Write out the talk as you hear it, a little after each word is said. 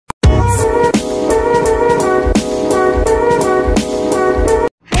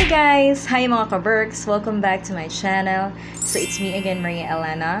guys! Hi mga ka-berks! Welcome back to my channel. So it's me again, Ma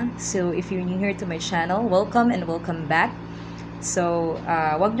Elena. So if you're new here to my channel, welcome and welcome back. So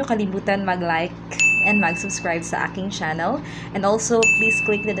wag nyo kalimutan mag-like and mag-subscribe sa aking channel. And also, please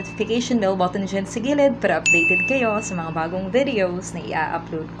click the notification bell button dyan sa gilid para updated kayo sa mga bagong videos na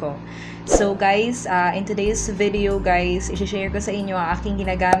i-upload ko. So guys, in today's video guys, i-share ko sa inyo ang aking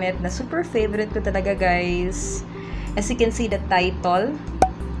ginagamit na super favorite ko talaga guys. As you can see the title,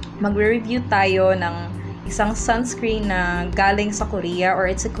 magre-review tayo ng isang sunscreen na galing sa Korea, or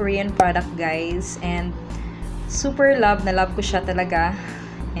it's a Korean product guys, and super love ko siya talaga,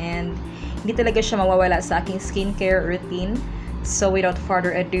 and hindi talaga siya mawawala sa aking skincare routine. So without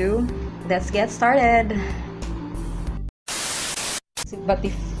further ado, let's get started. But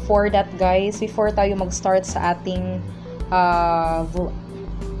before that guys, before tayo mag-start sa ating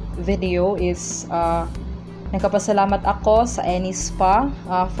video is nagpapasalamat ako sa any spa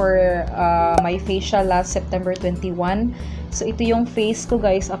for my facial last September 21. So ito yung face ko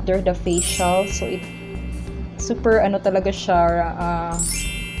guys after the facial. So it super talaga siya,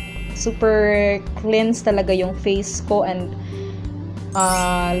 super cleanse talaga yung face ko, and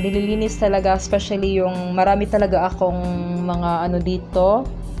lililinis talaga, especially yung marami talaga akong mga dito,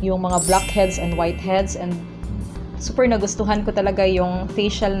 yung mga blackheads and whiteheads, and super nagustuhan ko talaga yung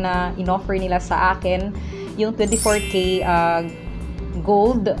facial na in-offer nila sa akin, yung 24K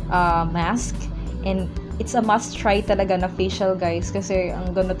gold mask, and it's a must try talaga na facial guys, kasi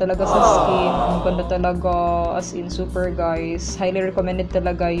ang ganda talaga sa skin, ang ganda talaga, as in super guys. Highly recommended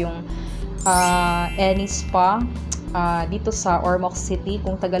talaga yung any spa dito sa Ormoc City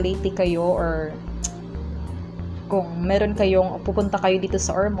kung taga Leyte kayo, or kung meron kayong pupunta kayo dito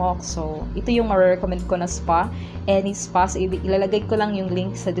sa Ormoc. So ito yung ma-recommend ko na spa, any spa. So ilalagay ko lang yung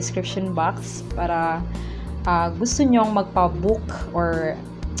link sa description box para gusto nyong magpa-book or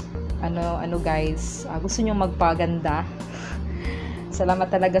ano guys, gusto nyong magpaganda.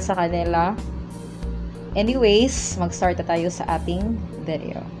 Salamat talaga sa kanila. Anyways, mag-start na tayo sa ating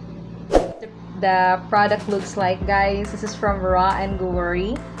video. The product looks like guys, this is from Raw and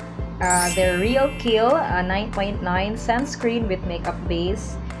Goworri. Their Real Kill 9.9 Sunscreen with makeup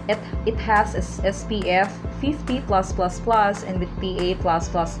base. It has SPF 50+++ and with PA+++,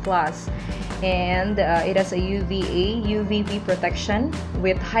 and it has a UVB protection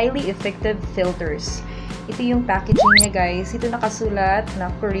with highly effective filters. Ito yung packaging niya guys. Ito nakasulat na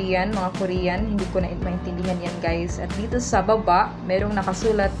Korean, mga Korean, hindi ko na maintindihan yan guys. At dito sa baba merong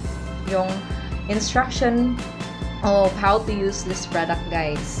nakasulat yung instruction of how to use this product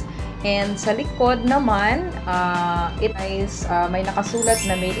guys. And sa likod naman, it is may nakasulat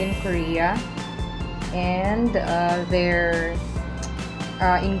na made in Korea, and their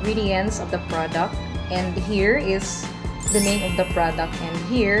ingredients of the product, and here is the name of the product, and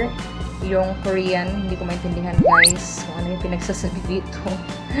here yung Korean, hindi ko maintindihan guys kung ano yung pinagsasabi dito.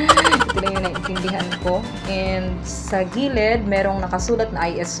 Ito lang yung naintindihan ko. And sa gilid merong nakasulat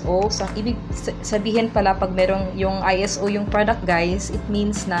na ISO. So ang ibig sabihin pala pag merong yung ISO yung product guys, it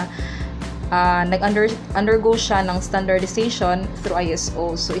means na nag-undergo siya ng standardization through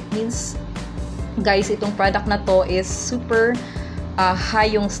ISO. So it means guys, itong product na to is super high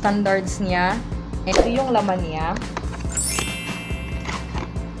yung standards niya. And ito yung laman niya.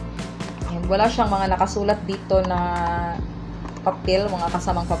 And wala siyang mga nakasulat dito na papel, mga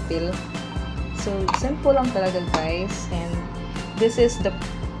kasamang papel. So simple lang talaga guys. And this is the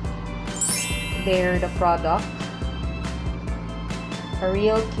product. A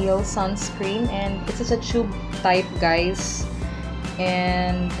Real Kill Sunscreen, and it's just a tube type guys,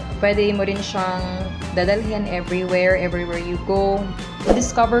 and pwede mo rin siyang dadalhin everywhere you go.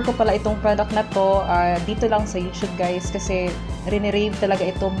 Discover ko pala itong product na to dito lang sa YouTube guys, kasi rinirave talaga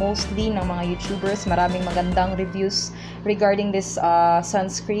ito mostly ng mga YouTubers. Maraming magandang reviews regarding this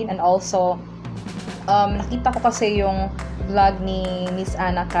sunscreen, and also nakita ko kasi yung vlog ni Miss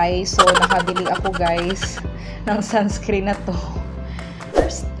Anna Kai, so nakabili ako guys ng sunscreen na to.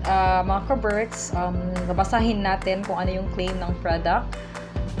 First, mga ka-berks, babasahin natin kung ano yung claim ng product.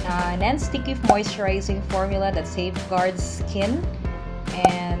 Non-sticky moisturizing formula that safeguards skin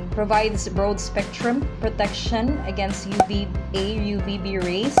and provides broad spectrum protection against UVB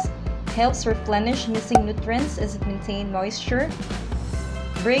rays, helps replenish missing nutrients as it maintains moisture,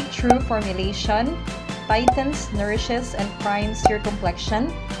 breakthrough formulation, tightens, nourishes, and primes your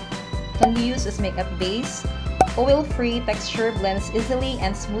complexion, can be used as makeup base, oil-free texture, blends easily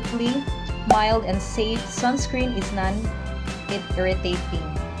and smoothly, mild and safe, sunscreen is non-irritating,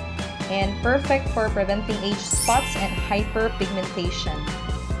 and perfect for preventing age spots and hyperpigmentation.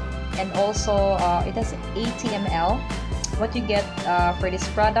 And also, it has 80 ml what you get for this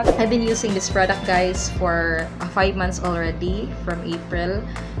product. I've been using this product, guys, for 5 months already from April.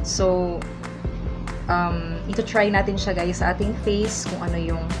 So ito try natin siya, guys, sa ating face kung ano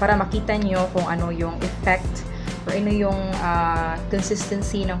yung, para makita nyo kung ano yung effect or ano yung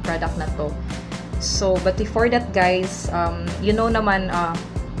consistency ng product na to. So, but before that, guys, you know naman,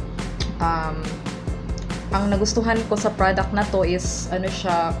 ang nagustuhan ko sa product na to is, ano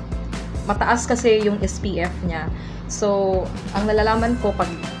siya, mataas kasi yung SPF niya. So, ang nalalaman ko, pag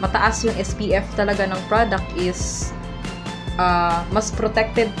mataas yung SPF talaga ng product is, mas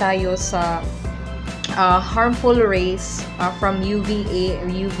protected tayo sa harmful rays from UVA or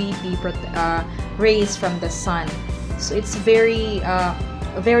UVB rays from the sun. So, it's very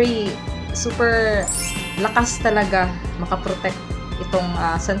super lakas talaga makaprotect itong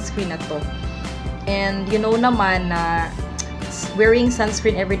sunscreen na to. And you know naman na wearing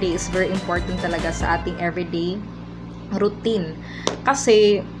sunscreen every day is very important talaga sa ating everyday routine.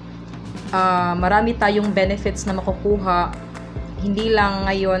 Kasi marami tayong benefits na makukuha, hindi lang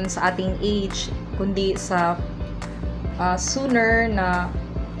ngayon sa ating age, kundi sa sooner na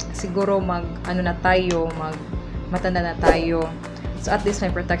siguro matanda na tayo. So at least may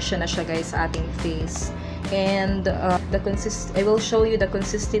protection na siya, guys, sa ating face. And I will show you the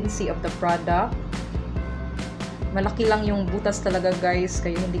consistency of the product. Malaki lang yung butas talaga, guys,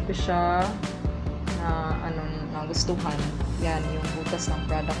 kaya hindi ko siya nagustuhan. Yan yung butas ng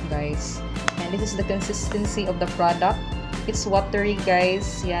product, guys. And this is the consistency of the product. It's watery,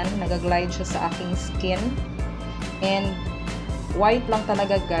 guys. Yan, nagaglide siya sa aking skin. And white lang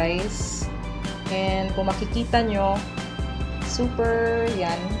talaga, guys. And kung makikita nyo, super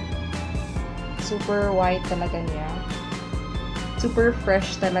white talaga niya. Super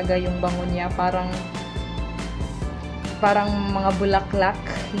fresh talaga yung bango niya. Parang mga bulaklak.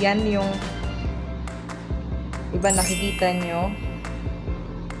 Yan yung iba nakikita nyo.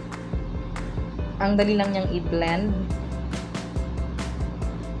 Ang dali lang niyang i-blend.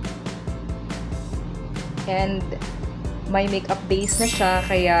 And may makeup base na siya,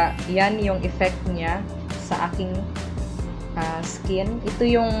 kaya yan yung effect niya sa aking skin. Ito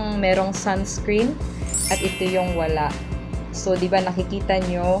yung merong sunscreen at ito yung wala. So, di ba nakikita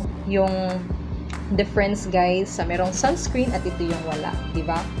nyo yung difference, guys, sa merong sunscreen at ito yung wala, di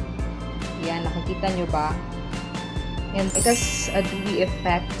ba? Yan, nakikita nyo ba? And it has a dewy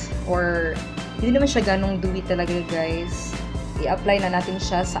effect, or hindi naman siya ganong dewy talaga, guys. I-apply na natin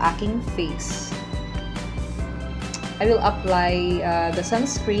siya sa aking face. I will apply the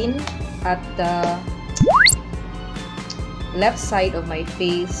sunscreen at the left side of my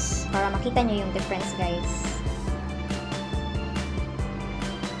face. Para makita nyo yung difference, guys.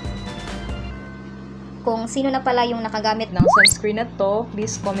 Kung sino na pala yung nakagamit ng sunscreen na to,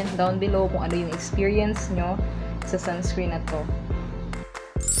 please comment down below kung ano yung experience nyo sa sunscreen na to.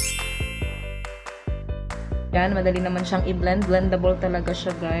 Yan, madali naman siyang i-blend. Blendable talaga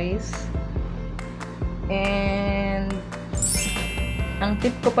siya, guys. And ang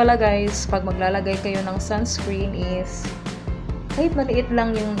tip ko pala, guys, pag maglalagay kayo ng sunscreen is kahit maliit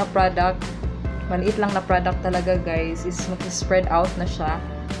lang yung maliit lang na product talaga, guys, is mag-spread out na siya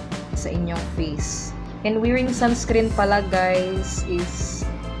sa inyong face. And wearing sunscreen pala, guys, is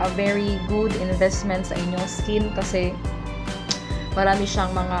a very good investment sa inyong skin kasi marami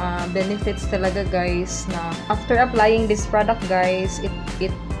siyang mga benefits talaga, guys, na after applying this product, guys, it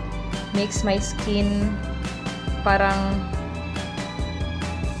makes my skin parang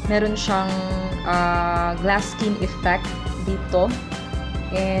meron siyang glass skin effect dito.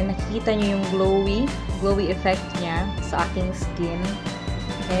 And nakikita nyo yung glowy effect niya sa aking skin.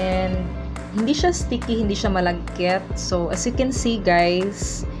 And hindi siya sticky, hindi siya malagkit. So, as you can see,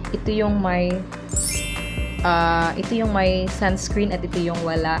 guys, ito yung may sunscreen at ito yung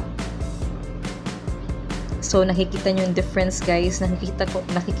wala. So, nakikita nyo yung difference, guys.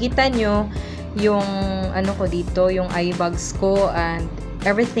 Nakikita nyo yung ano ko dito, yung eye bags ko and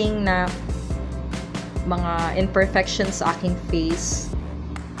everything na mga imperfections sa aking face.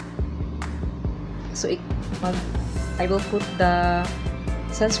 So, I will put the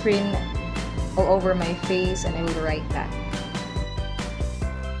sunscreen all over my face and I will write that.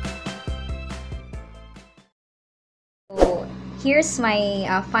 So, here's my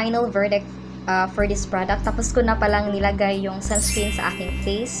final verdict for this product. Tapos ko na palang nilagay yung sunscreen sa aking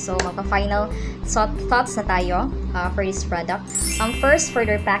face. So, magpa-final thoughts na tayo for this product. First, for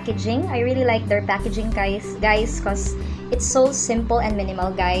their packaging. I really like their packaging, guys, because it's so simple and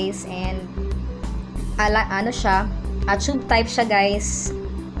minimal, guys. And, tube type siya, guys.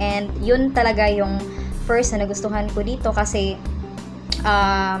 And, yun talaga yung first na nagustuhan ko dito kasi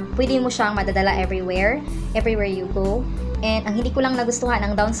pwede mo siyang madadala everywhere you go. And ang hindi ko lang nagustuhan,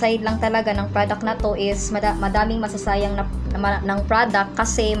 ang downside lang talaga ng product na to is madaming masasayang ng product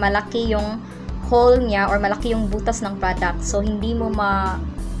kasi malaki yung hole niya or malaki yung butas ng product. So hindi mo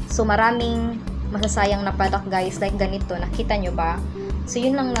so maraming masasayang na product guys, like ganito, nakita nyo ba? So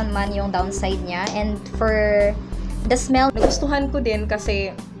yun lang naman yung downside niya. And for the smell, nagustuhan ko din kasi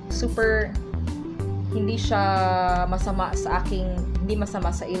super hindi siya masama sa aking, hindi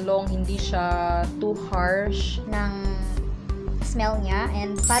masama sa ilong, hindi siya too harsh ng smell niya,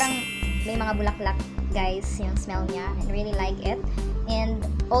 and parang may mga bulaklak guys yung smell niya, and really like it. And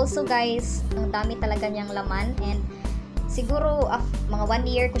also guys, ang dami talaga niyang laman, and siguro mga 1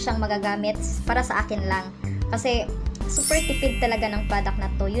 year ko siyang magagamit para sa akin lang kasi super tipid talaga ng product na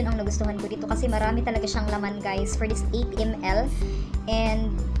to. Yun ang nagustuhan ko dito kasi marami talaga siyang laman guys for this 8 ml.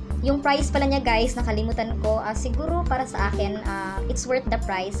 And yung price pala niya guys, nakalimutan ko, siguro para sa akin it's worth the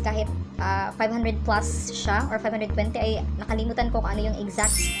price kahit 500 plus siya or 520, ay nakalimutan ko kung ano yung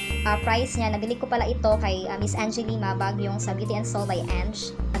exact price niya. Nabili ko pala ito kay Miss Angeli Mabag, yung sa Beauty and Soul by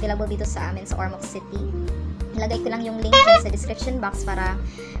Ange, available dito sa amin sa Ormoc City. Ilagay ko lang yung link dyan sa description box para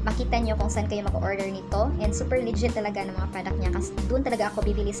makita nyo kung saan kayo mag-order nito, and super legit talaga ng mga product niya kasi doon talaga ako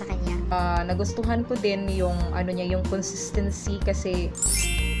bibili sa kanya. Nagustuhan ko din yung ano niya, yung consistency kasi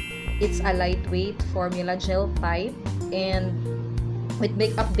it's a lightweight formula gel type and with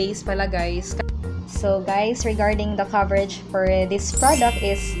makeup base pala guys. So guys, regarding the coverage for this product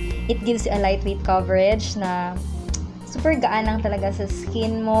is it gives you a lightweight coverage na super gaan lang talaga sa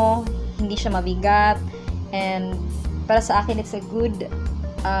skin mo, hindi siya mabigat, and para sa akin it's a good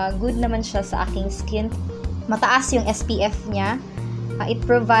naman siya sa aking skin. Mataas yung SPF niya. It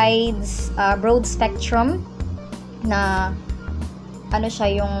provides broad spectrum na ano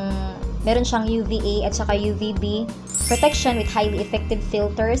siya, yung meron siyang UVA at saka UVB protection with highly effective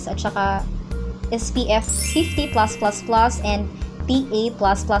filters at saka SPF 50+++ and PA+++.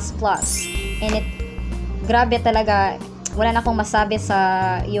 And it, grabe talaga, wala na akong masabi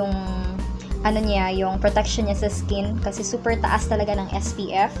sa yung ano niya, yung protection niya sa skin kasi super taas talaga ng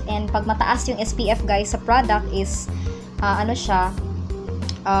SPF. And pag mataas yung SPF guys sa product is ano siya,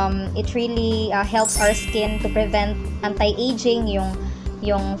 it really helps our skin to prevent anti-aging,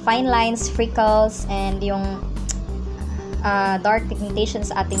 yung fine lines, freckles, and yung dark pigmentation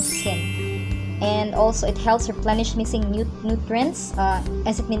sa ating skin. And also it helps replenish missing nutrients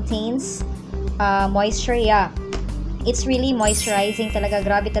as it maintains moisture. Yeah, it's really moisturizing talaga.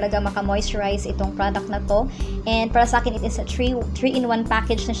 Grabe talaga maka-moisturize itong product na to. And para sa akin, it is a 3-in-1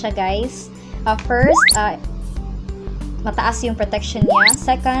 package na siya guys. First, mataas yung protection niya.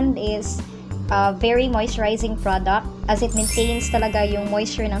 Second is very moisturizing product as it maintains talaga yung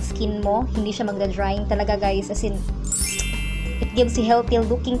moisture ng skin mo. Hindi siya magda-drying talaga guys, as in it gives you healthy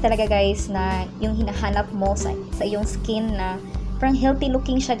looking talaga guys, na yung hinahanap mo sa iyong skin, na parang healthy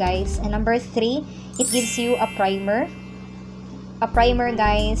looking siya guys. And number 3, it gives you a primer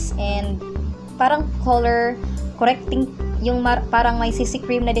guys, and parang color correcting, yung parang may CC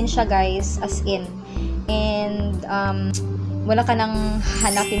cream na din siya guys, as in. And wala ka nang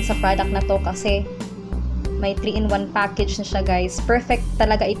hanapin sa product na to kasi may 3-in-1 package na siya guys. Perfect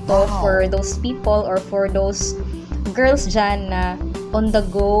talaga ito for those people or for those girls dyan na on the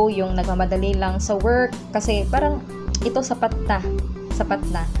go, yung nagmamadali lang sa work kasi parang ito sapat na.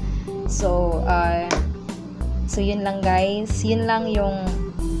 So yun lang guys, yun lang yung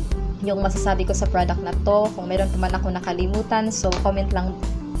masasabi ko sa product na to. Kung meron pa man ako nakalimutan, so comment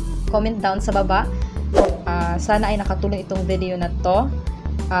down sa baba. Sana ay nakatulong itong video na to,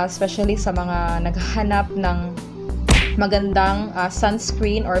 especially sa mga naghahanap ng magandang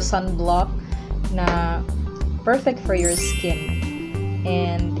sunscreen or sunblock na perfect for your skin.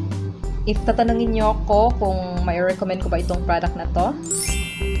 And if tatanungin nyo ako kung may recommend ko ba itong product na to,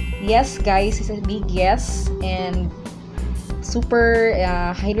 yes guys, it's a big yes, and super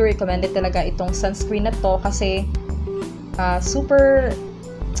highly recommended talaga itong sunscreen na to kasi super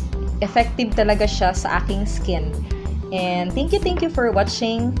effective talaga siya sa aking skin. And thank you for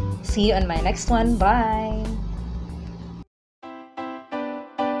watching. See you on my next one. Bye!